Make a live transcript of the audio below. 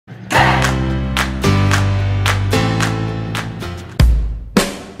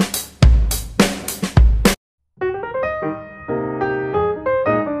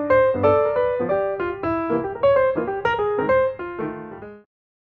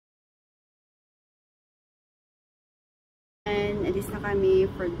alis na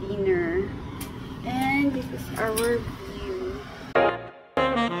kami for dinner. And this is our view.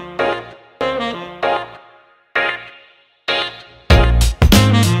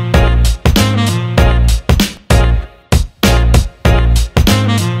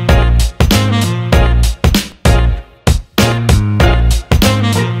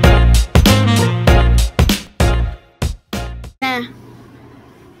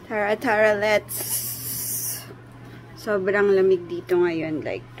 Tara, let's. Sobrang lamig dito ngayon,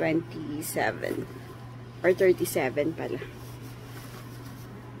 like 27 or 37 pala.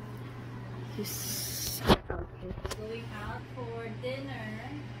 Going out for dinner.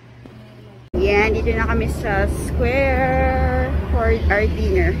 Yan, dito na kami sa square for our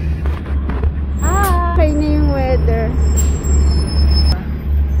dinner. Okay na yung weather.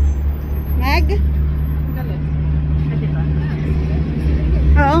 Mag?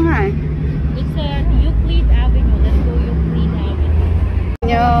 Oo nga. It's Euclid Avenue. Let's go Euclid Avenue.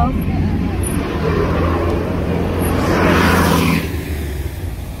 No.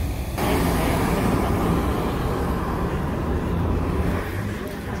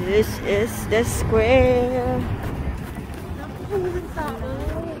 This is the square.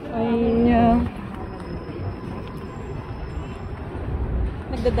 I know.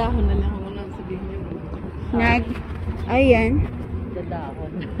 Nagdadahon na lang ako nang sabihin niyo. Ayan.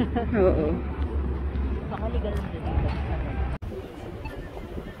 Nagdadahon. Oo. Makaligal na dito.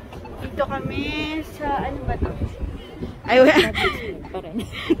 Dito kami sa, ano ba to? Ay,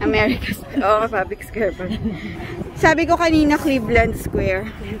 America's. Oo, Public Square pa. Sabi ko kanina Cleveland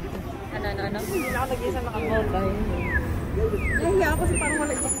Square. Ano? Hindi na ako nag-isa nakamobile. Nahiya ako kasi parang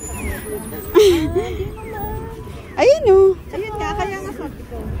wala ibang ayun o. Ayun nga, kaya nga sabi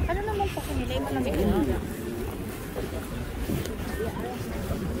ko. Ano naman po kung nila yung malamig na?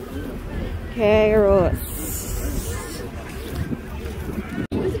 Carrots.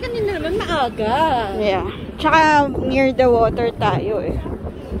 Kasi kanina naman maaga. Yeah. Tsaka near the water tayo eh.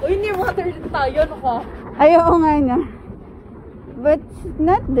 Uy, near water din tayo, ano ka? Ay, oo nga na. But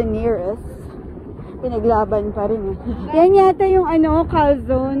not the nearest. Pinaglaban pa rin eh. Yan yata yung ano,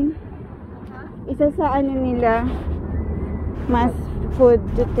 calzone. Isa sa ano nila, mass food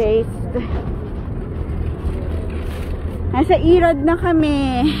to taste. Nasa E-Road na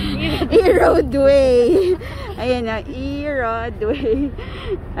kami. E-Road Way. Ayan na, E-Road Way.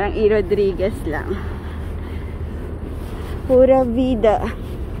 Parang E. Rodriguez lang. Pura vida.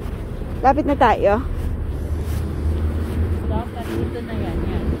 Lapit na tayo. Dapat dito na yan.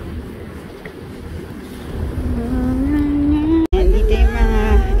 Yan, dito yung mga,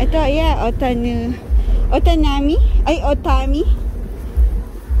 ito, yeah, Otanami? Ay, Otami?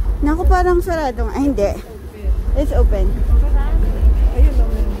 Naku, parang saradong, ay, hindi. It's open.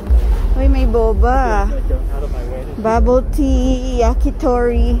 Uy, may boba. Bubble tea,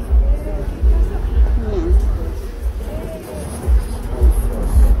 yakitori. Yan.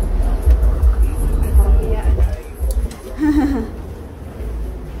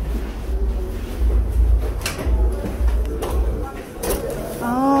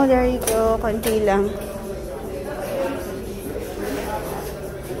 Oh, there you go. Konti lang.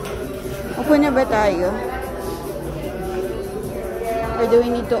 Upo na ba tayo? Or do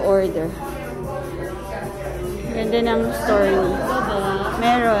we need to order? Ganda ng store niya.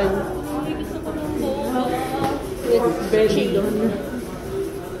 Meron. With belly doon.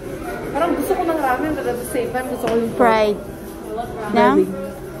 Parang gusto ko ng ramen, but at the same time gusto ko yung Fried. Na?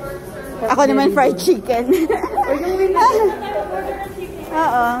 Ako naman fried chicken. Or yung winner.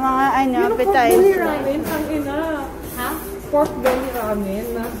 Oo, mga ano, appetizer. Pork belly ramen, ang ina. Ha? Pork belly ramen.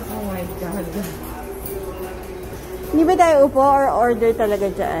 Oh my God. Hindi ba tayo upo or order talaga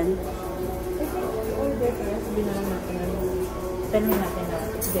dyan? Order tayo, sabihin na lang natin. Tanong natin na.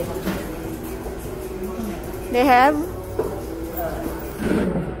 They have?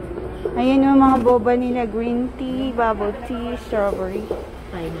 Ayun yung mga boba nila. Green tea, bubble tea, strawberry.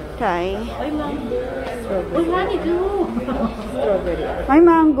 Thai. Ay, mango. Uy, honeydew. Strawberry. Ay,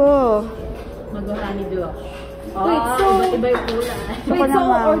 mango. Mango honeydew. Wait, so iba yung kulay. Wait, so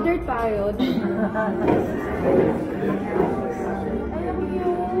order tayo.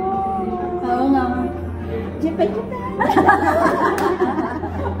 Oo nga. Jepe.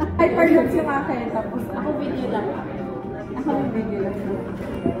 Ay, parlooks yung akin. Tapos ako video lang. Ako video lang.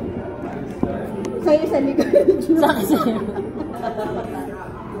 Sa'yo sa likod. Sa'yo.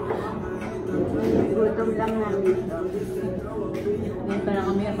 Gutom lang namin ito. Ngayon pa lang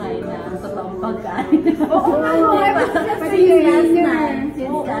kami kain na sa totoong pagkain. Oo, pati yung dinner.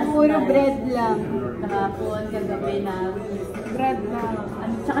 Puro bread lang. Kahapon, kagabi na bread lang.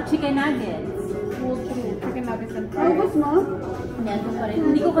 tsaka chicken nuggets. Chicken nuggets and fries. Ubus mo? Yan ko pa rin.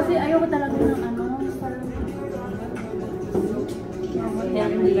 Hindi ko kasi ayoko talaga ng ano.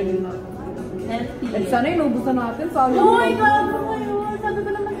 Healthy. Eh, sana inubusan natin. Sabi ko. Uy, grabe kayo. Sabi ko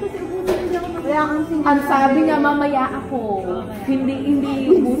naman kasi ubusin hindi ako mag- Kaya kang Ang sabi nga, mamaya ako. Hindi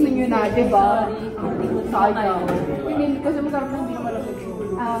ubusin nyo na, diba? Sayang. Hindi kasi masarap na hindi na malapit.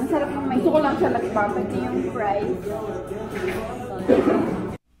 sarap ng may Gusto ko lang siya lagpapan. yung fries.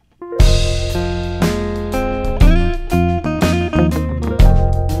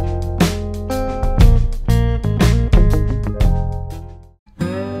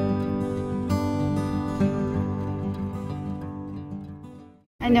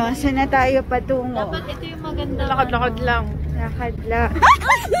 Ano, saan na tayo patungo? Dapat ito yung maganda. Lakad-lakad lang. Lakad lang.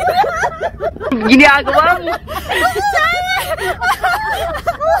 Ginagawa mo.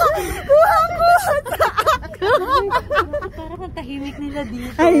 Parang ang tahimik nila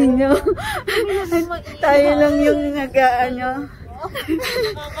dito. I know. Tayo lang yung nag-ano.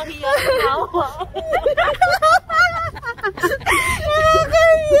 Nakakahiya ang tawa.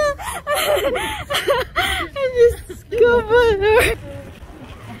 Nakakahiya. Diyos ko ba?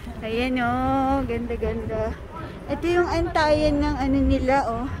 Ayan o, ganda-ganda. Ito yung antayan ng ano nila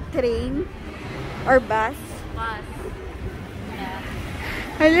train or bus. Mas. Yeah.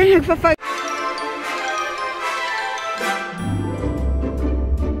 Hala, nagpapag...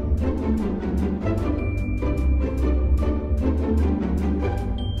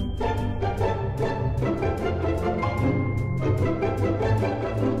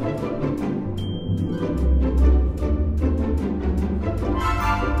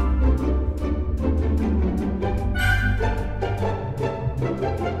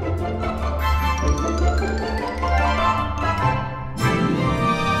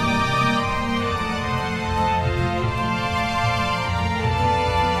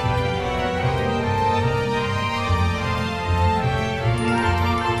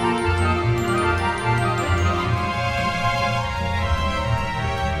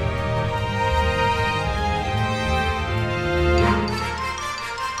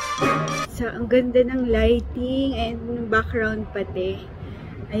 So, ang ganda ng lighting and background pati.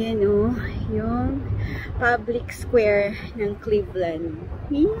 Ayan yung public square ng Cleveland.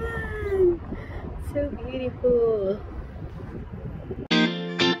 Yan! So beautiful!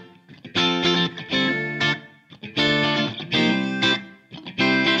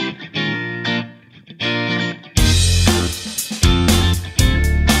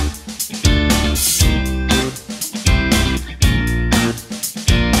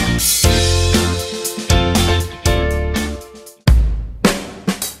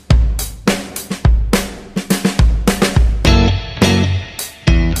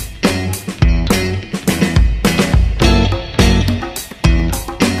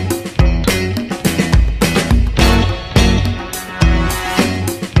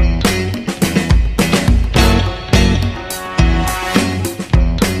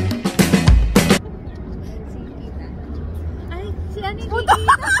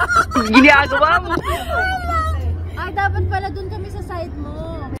 Ginagawa mo. Ay, dapat pala dun kami sa side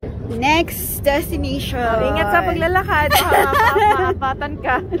mo. Next destination. Ingat sa paglalakad. Makapatan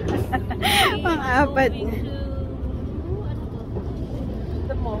ka. Pang-apat.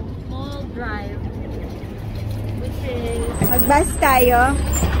 The mall. Mall Drive. Which is... Mag-bus tayo.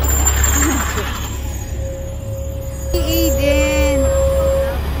 Aiden.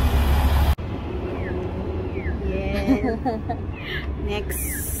 Yeah. Next,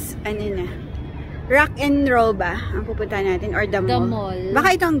 ano na? Rock and roll ba ang pupunta natin? Or the mall? The mall. Baka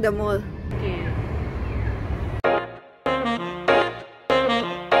itong the mall. Okay.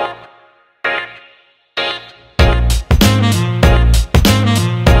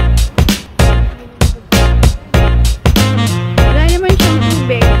 Wala naman siyang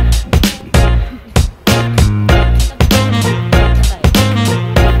tubig.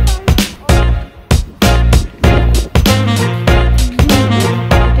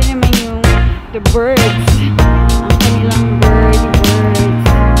 Ito naman yung the birds. Ang kanilang birds.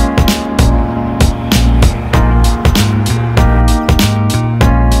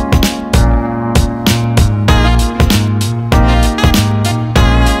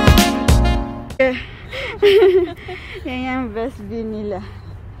 Yan yung best view nila.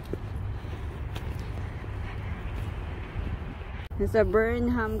 Nasa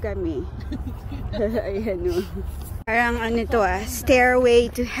Burnham kami. Ayan o. Parang ano to Stairway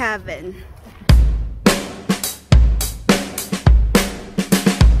to Heaven.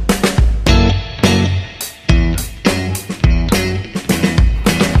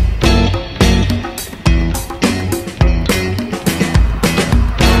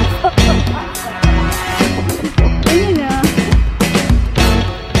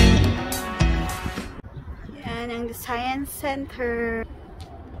 Center.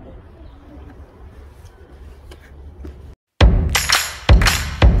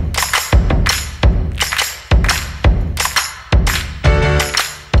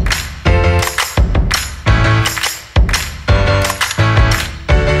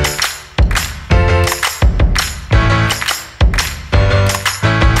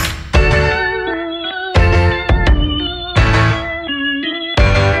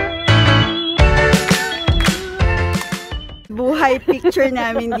 Buhay picture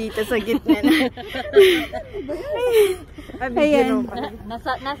namin dito sa gitna na. Ayan.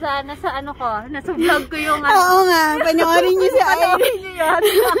 Nasa ano ko, nasa vlog ko yung Oo nga, panoorin niyo si Ayrish.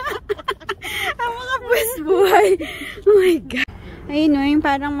 Ang mga buhay. Oh my God. Ayun o, yung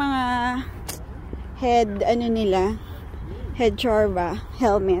parang mga head, ano nila, head chorba,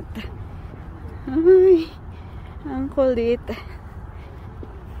 helmet. Ay, ang kulit.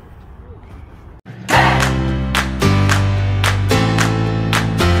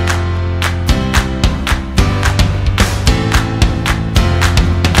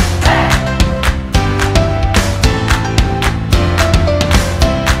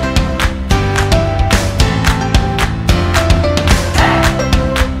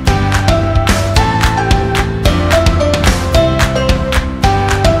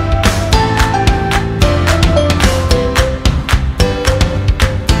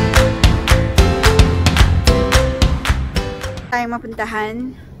 Tayo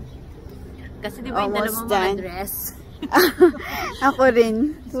mapuntahan. Kasi di ba yung dalawang mga dress? Ako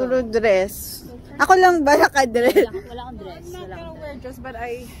rin. Puro dress. Ako lang ba naka-dress? Wala akong dress. I'm not gonna wear dress, but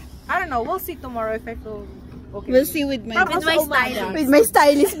I don't know. We'll see tomorrow if I feel okay. We'll see with my stylist. With my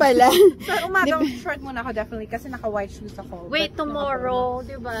stylist pala. So, umagang short muna ako definitely kasi naka-white shoes ako. Wait, tomorrow,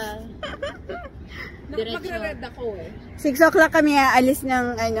 di ba? Mag-red ako eh. 6 o'clock kami aalis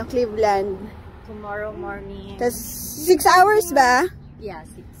ng Cleveland. Tomorrow morning. Tapos 6 hours ba? Yeah,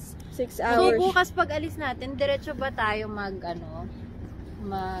 6 So, hours. bukas pag alis natin, diretso ba tayo maggala,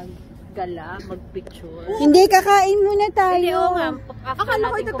 magpicture? Hindi, kakain muna Hindi, oo tayo. nga. Akala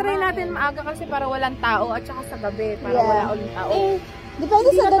ko itatry natin maaga kasi para walang tao at saka sa gabi para Yeah. wala ulit tao. Depende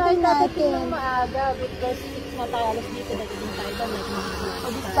sa dating natin. Hindi maaga because 6 na tayo, alas dito na din tayo ba?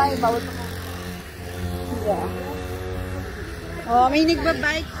 This time, bawal pa. Yeah. Oh, may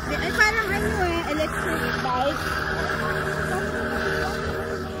nagbabike. Ay, parang electric bike.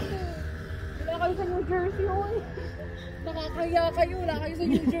 Wala kayo sa New Jersey, oy. Nakakaya kayo, wala kayo sa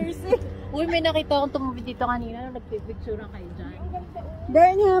New Jersey. Uy, may nakita akong tumubid dito kanina na nagpipicture na kayo dyan.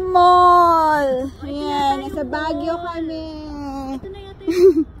 Burnham Mall. Ayan, nasa Baguio kami. Ito na yata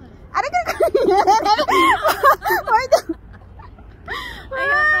yung... Ano ka?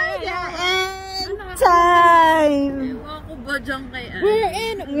 End time. Ako ba dyan kay We're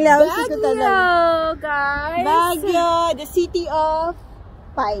in Lausi ko talaga. Baguio, guys. Baguio, the city of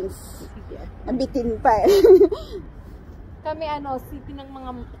pines. Nabitin pa eh. Kami city ng mga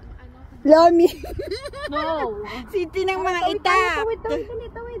Lomi. no. City ng mga itap. Tawid.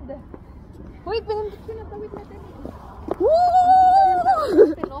 Wait, pinatawid natin.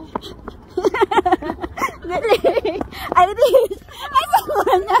 Woo! Dali. Ayrish. Ay,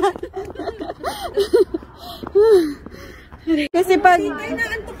 sama na. Kasi pag... Ay,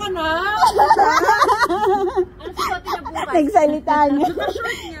 naanto ka na. Ano sa pati na bukas? Nagsalita niya.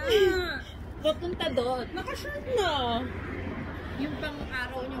 Naka-short niya. Papunta doon. Naka-short na. Yung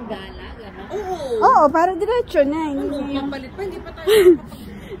pang-araw niyong gala, gano'n. Oo. Oo, para diretso na. Magpapalit pa, hindi pa tayo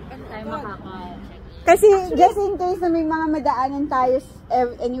Tayo makaka-check. Kasi just in case na may mga madaanan tayo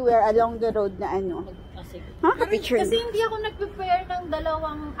anywhere along the road na Kasi, picture. kasi hindi ako nag-prepare ng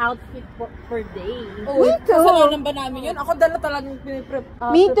dalawang outfit per day. Oh, Me too. kasalanan ba namin yun? Ako dala talagang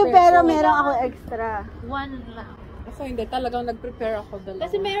Me too, pero meron ako extra. One lang. So hindi, talagang nag-prepare ako dala.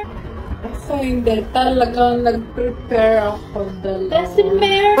 Kasi meron. So hindi, talagang nag-prepare ako dala. Kasi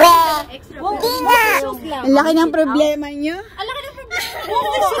meron. Extra. Ang laki ng problema nyo. Ang laki ng problema.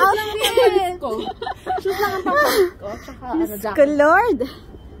 Outfit ko. Shoes lang ang papalit ko. Tsaka Ko jacket. Lord.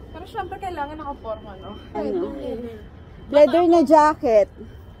 Pero syempre kailangan nakaporma, no? Leather na jacket.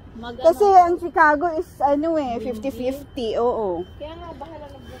 Mag-ano. Kasi ang Chicago is 50-50. Oo. Kaya nga, bahala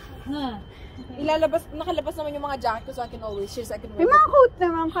na Ha. nakalabas naman yung mga jacket ko so I can always share, so I can May wear. mga coat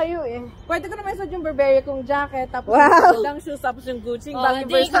naman kayo eh. Pwede ko naman yung Burberry kong jacket, tapos Wow. yung shoes, tapos yung Gucci, Oh, bagong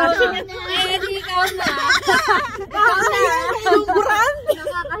di ikaw Versace. na. Di ikaw na. Yung brand?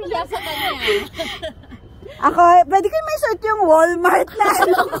 Nakakahiya sa kanya. Ako, pwede kayo may suot yung Walmart na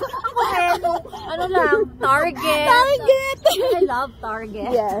Ano lang, Target. Target! I love Target.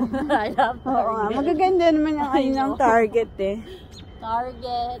 Yeah. I love Oo nga, Target. magaganda naman yung ng Target eh.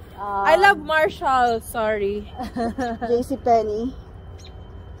 Target. I love Marshall, sorry. JCPenney.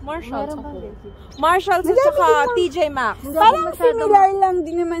 Marshalls Meron bang ako. basic? Marshalls at Madami saka din lang. TJ Maxx. Parang similar lang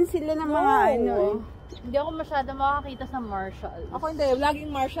din naman sila ng mga ano eh. Hindi ako masyado makakita sa Marshall. Ako hindi, laging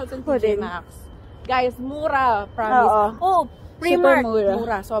Marshalls and Ako TJ din. Maxx. Guys, mura, promise. Oo. Oh, Primark. Super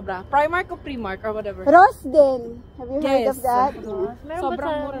mura. Sobra. Primark o Primark or whatever. Ross din. Have you heard Yes. of that? Meron Sobrang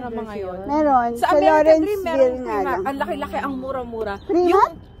ba sa mura naman Jersey ngayon. yun? Meron. Sa American Dream, meron Lawrenceville nga Primark. lang. Ang laki-laki, ang mura-mura. Primark?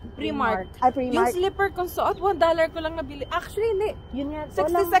 Yung Primark. Ay, Yung Primark. slipper kong suot, $1 ko lang nabili. Actually, hindi. Yun nga.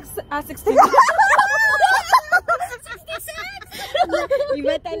 60.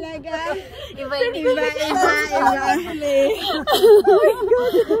 Iba talaga. Iba. Iba.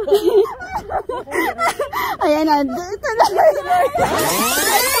 Ayan na. Ito na.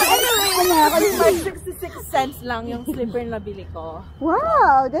 Primark, 66 cents lang yung slipper na nabili ko.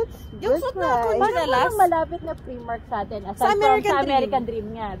 Wow, that's Yung good suot na ako, price. madalas. Parang malapit na Primark sa atin. Aside Sa American from sa Dream. American Dream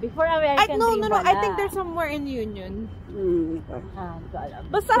nga. Before American No, Dream, no. wala. I think there's somewhere in Union. Hmm. Hindi ko alam.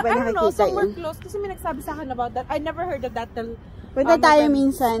 Basta, Di ba I don't know, nakikita somewhere yun? close. Kasi may nagsabi sa akin about that. I never heard of that till Punta my tayo friend,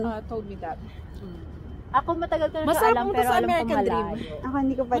 minsan. told me that. Ako matagal ko na siya Masarap alam, punta pero sa alam ko American Dream. malayo. Ako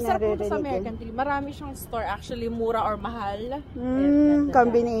hindi ko pa Masarap punta sa naririnig. American Dream. Marami siyang store actually, mura or mahal.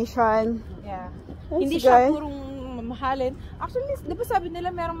 Combination. Yeah. That's Hindi siya good. purong mamahalin. Actually, di ba sabi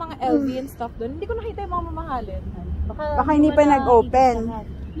nila merong mga LV and stuff doon? Hindi ko nakita yung mga mamahalin. Baka hindi pa na- nag-open.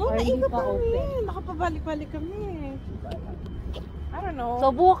 No, Or hindi naikot pa kami. open. Nakapabalik-balik kami. I don't know.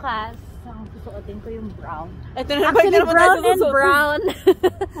 So bukas, ang susuotin ko yung brown. Ito na Actually, naman tayo brown and susuot. brown.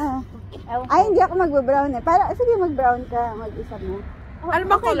 Ah. Ewan ko. Ay, hindi ako magbe-brown eh. Sige, mag-brown ka. Mag-isa mo. Ano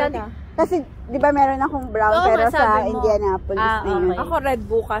bang color ka? Kasi, di ba meron akong brown Oo, pero nga, sa sabi mo. Indianapolis Ah, na yun. okay. Ako red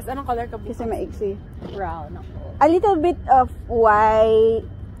bukas. Anong color ka bukas? Kasi maiksi. Brown ako. A little bit of white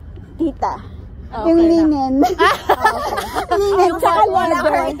tita. Okay Yung na. linen. Linen, tsaka Black,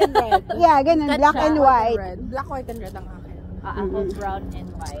 leather. white, and red. Yeah, ganun. That's Black siya. and white. Red. Black, white, and red ang akin. Ako brown and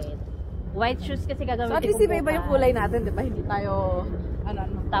white. White shoes kasi So gagamitin at least ko iba-iba yung bukas. kulay natin, di ba? Hindi tayo,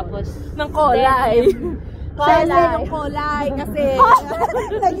 Tapos, ng kulay. Kulay. Ng kulay kasi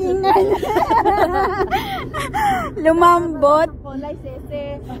Naging lumambot. kulay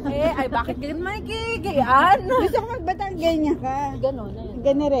sese. Ay bakit ganyan makikigayaan? Gusto ko magbatang ganyan ka. ganun na yun.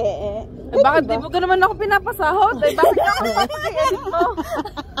 Ganere eh. Ay bakit di mo ka naman ako pinapasahod? Ay bakit ako pinapasahod mo?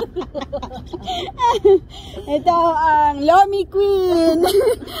 Ito ang Lomi Queen.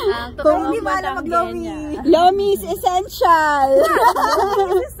 Kung Hindi ba alam mag-lomi? Lomi's Essential.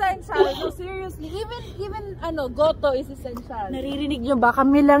 It's essential. No, seriously. Even goto is essential. Naririnig nyo ba?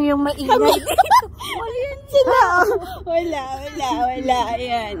 Kami lang yung maingay. Sila. Wala.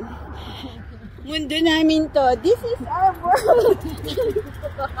 Ayan. Mundo namin to. This is our world.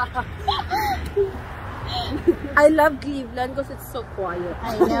 I love Cleveland because it's so quiet.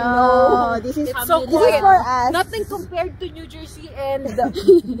 I know. This is It's so this is quiet. for us. Nothing compared to New Jersey and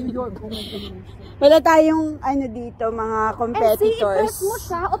New York. Oh my goodness. Wala tayong dito, mga And see, competitors. i-press mo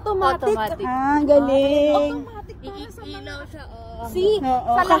siya, automatic. Automatic. Ah, galing. Automatic para sa mga... siya. See,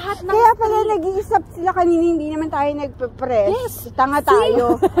 Oo. sa lahat ng... Kaya pala nag-iisap sila kanina, hindi naman tayo nagpe-press. Yes. Tanga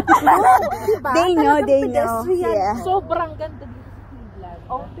tayo. Diba? They know, Talagang they know. pedestrian. Yeah. Sobrang ganda dito sa Cleveland.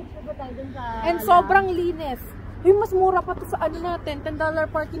 Oh, picture ba tayo dun sa... And sobrang linis. Yung mas mura pa to sa natin, $10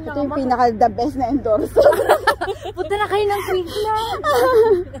 parking Ito lang. yung pinaka-the best na endorser. Punta na kayo ng Cleveland.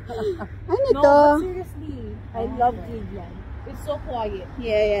 Ano No, to? but seriously, I love Cleveland. It's so quiet.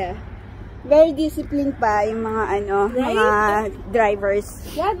 Yeah. Very disciplined pa yung mga mga drivers.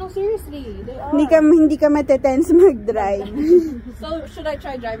 Yeah, no, seriously. They are. Hindi ka matetense mag-drive. So, should I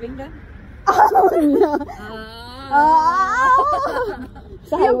try driving then? Oh no.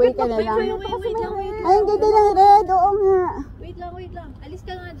 Sa highway ka na lang. Wait lang. Ay, ang ganda ng red. Oo nga. Wait lang. Alis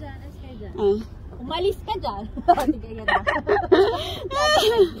ka nga dyan. Ay. Umalis ka dyan. Sige, yan na.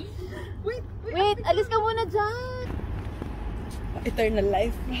 Wait, alis ka muna dyan. Eternal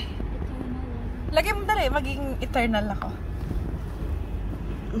life. Lagay mo dali, maging eternal ako.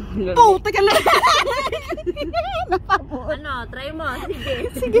 Oh, taga lang. Ano, try mo.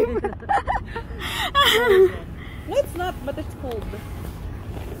 Sige. Sige. No, it's not, but it's cold.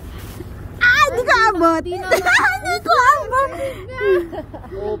 Di ka abot. Di ko abot.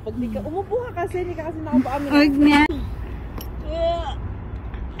 Oh, pag di ka, umupo ka kasi, hindi ka kasi nakapaamin. Huwag na.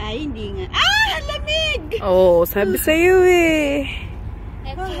 Ay, hindi nga. Lamig! Oh, sabi sa'yo eh.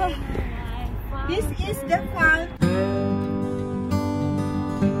 This is the fountain.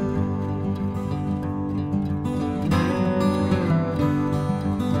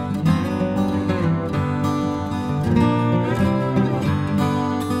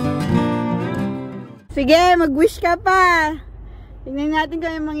 Sige, mag-wish ka pa. Tingnan natin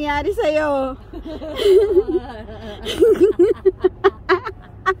kung ano mangyari sa'yo.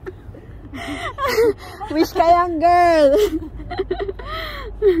 Wish ka lang, girl.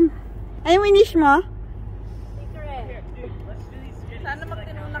 Ay, winish mo? Secret. Sana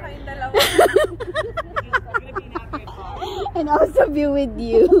magtinong na kayong dalawa. And also be with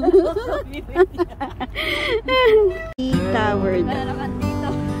you. Tower. Wala naman dito.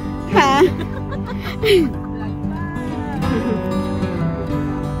 Ha?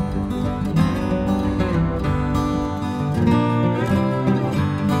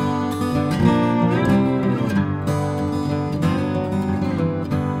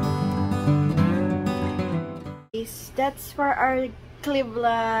 That's for our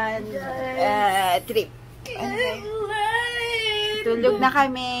Cleveland trip. Okay. Tulog na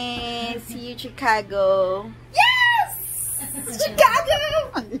kami. See you, Chicago. Yes! Chicago!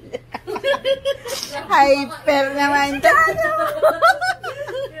 Hyper naman. Chicago!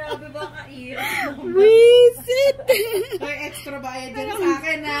 Grabe ba ka-iya? Visit! May extra bayad dyan sa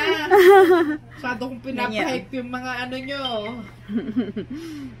akin, ha? Masyado kong pinapahype yung mga ano nyo.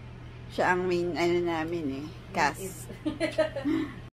 Siya ang main ano namin eh. Cast.